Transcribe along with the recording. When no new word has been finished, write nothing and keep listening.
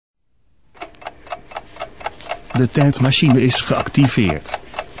De tijdmachine is geactiveerd.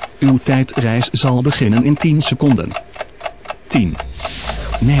 Uw tijdreis zal beginnen in 10 seconden. 10,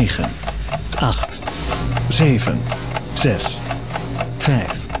 9, 8, 7, 6,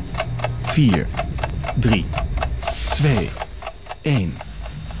 5, 4, 3, 2, 1.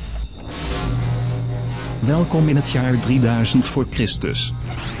 Welkom in het jaar 3000 voor Christus.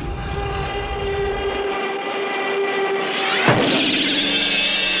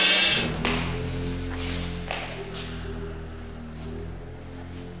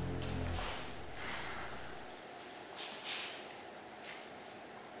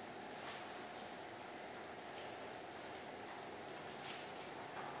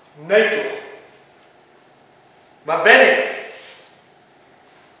 Nee toch? Waar ben ik?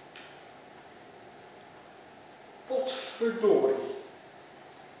 Potverdorie.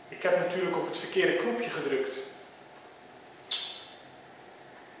 Ik heb natuurlijk op het verkeerde knopje gedrukt. Ik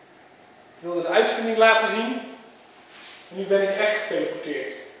wilde de uitvinding laten zien. En nu ben ik echt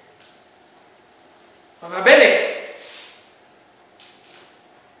geteleporteerd. Maar waar ben ik?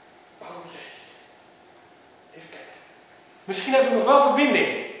 Oh jee. Even kijken. Misschien heb ik nog wel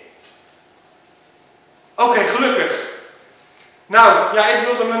verbinding. Oké, gelukkig. Nou, ja, ik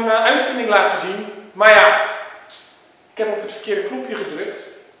wilde mijn uitvinding laten zien. Maar ja, ik heb op het verkeerde knopje gedrukt.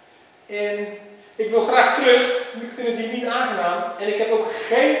 En ik wil graag terug. Ik vind het hier niet aangenaam. En ik heb ook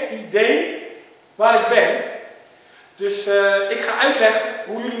geen idee waar ik ben. Dus ik ga uitleggen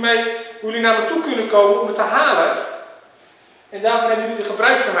hoe jullie naar me toe kunnen komen om het te halen. En daarvoor hebben jullie de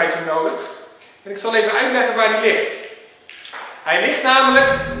gebruiksaanwijzing nodig. En ik zal even uitleggen waar die ligt. Hij ligt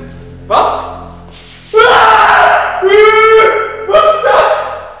namelijk... Wat? Wat is dat?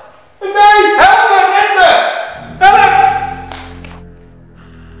 Nee, help me, red me! Help!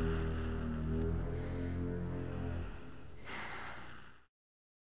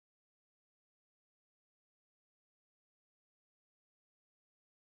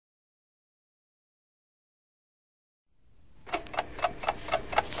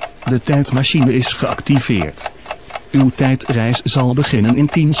 De tijdmachine is geactiveerd. Uw tijdreis zal beginnen in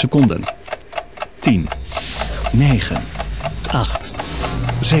 10 seconden. 10, 9, 8,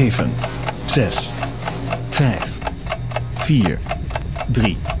 7, 6, 5, 4,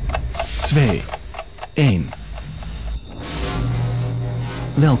 3, 2, 1.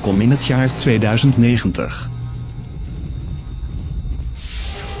 Welkom in het jaar 2090.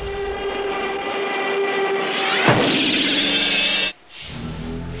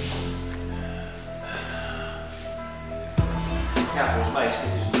 Ja, volgens mij is dit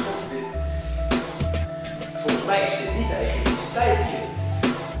dus niet goed. Volgens mij is dit niet de elektriciteit hier.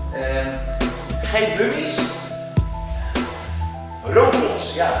 Geen dummies.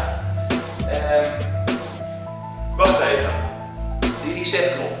 Robots, ja. Wacht even. Die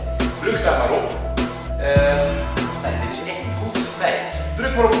resetknop. Druk daar maar op. Nee, dit is echt niet goed. Nee,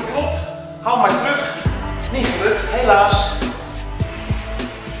 druk maar op die knop. Hou maar terug. Niet gelukt, helaas.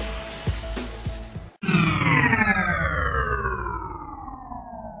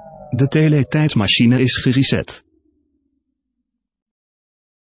 De teletijdmachine is gereset.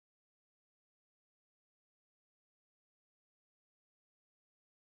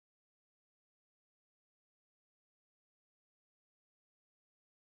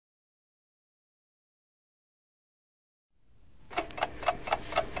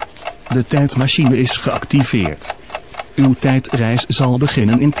 De tijdmachine is geactiveerd. Uw tijdreis zal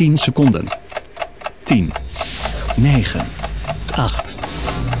beginnen in 10 seconden. 10, 9, 8,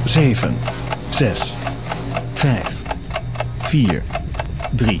 7, 6, 5, 4,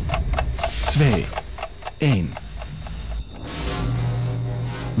 3, 2, 1.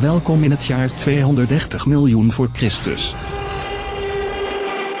 Welkom in het jaar 230 miljoen voor Christus.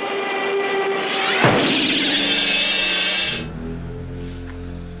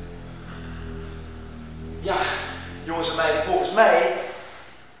 Ja, jongens en meiden, volgens mij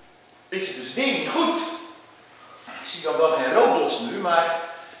is het dus weer niet goed. Ik zie dan wel geen robots nu, maar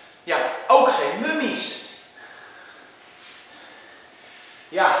ja, ook geen mummies.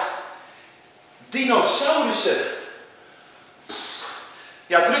 Ja, dinosaurussen.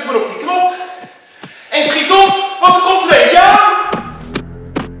 Ja, druk maar op die knop en schiet op, want er komt er eentje aan.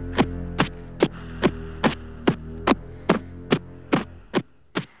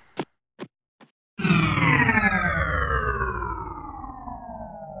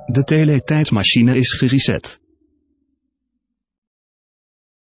 De teletijdmachine is gereset.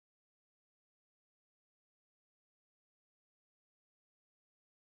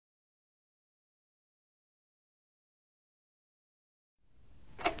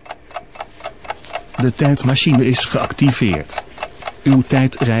 De tijdmachine is geactiveerd. Uw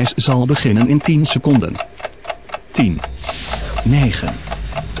tijdreis zal beginnen in 10 seconden. 10, 9,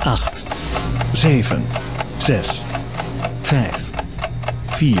 8, 7, 6, 5,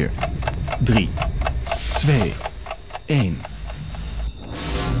 4, 3, 2, 1.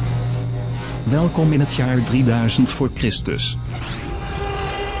 Welkom in het jaar 3000 voor Christus.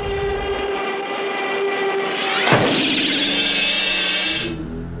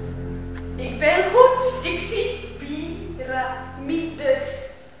 Ik ben goed. Ik zie piramides.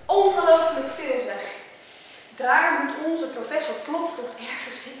 Ongelooflijk veel zeg. Daar moet onze professor plots nog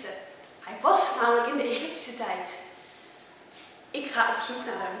ergens zitten. Hij was namelijk in de Egyptische tijd. Ik ga op zoek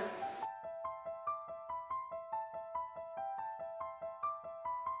naar hem.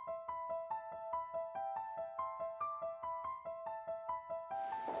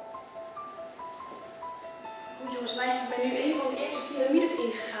 Goed jongens, meisjes, ik ben nu een van de eerste piramides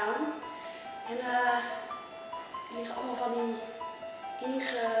ingegaan. En er liggen allemaal van die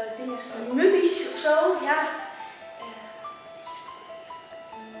mummies of zo. Ja.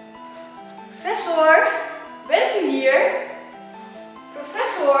 Professor, bent u hier?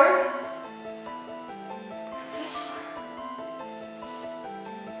 Professor? Professor?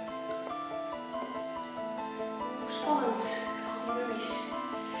 Hoe spannend, al die mummies.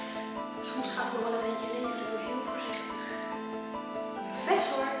 Soms gaat er nog wel eens eentje leven, doe heel voorzichtig.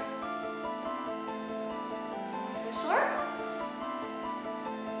 Professor? Professor?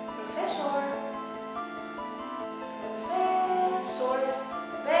 Professor? Professor?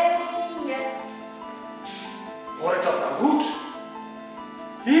 Ben je? Hoor ik dat nou goed?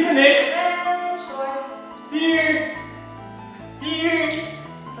 Hier ben ik. Professor? Hier. Hier.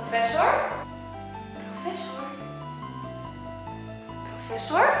 Professor? Professor?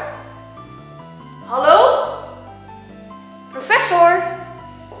 Professor? Hallo? Professor?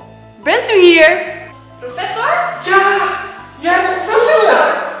 Bent u hier? Professor? Ja, jij bent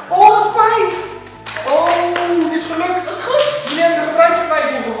Professor! Oh, wat fijn. Oh, het is gelukt. Wat goed! Jullie hebben de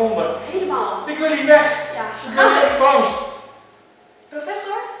gebruiksaanwijzing gevonden. Helemaal. Ik wil hier weg. Ja, Ik we ben gaan echt weg. bang.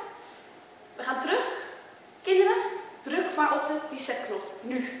 Professor? We gaan terug. Kinderen, druk maar op de resetknop.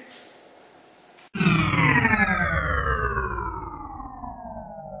 Nu.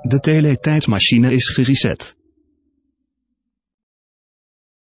 De teletijdmachine is gereset.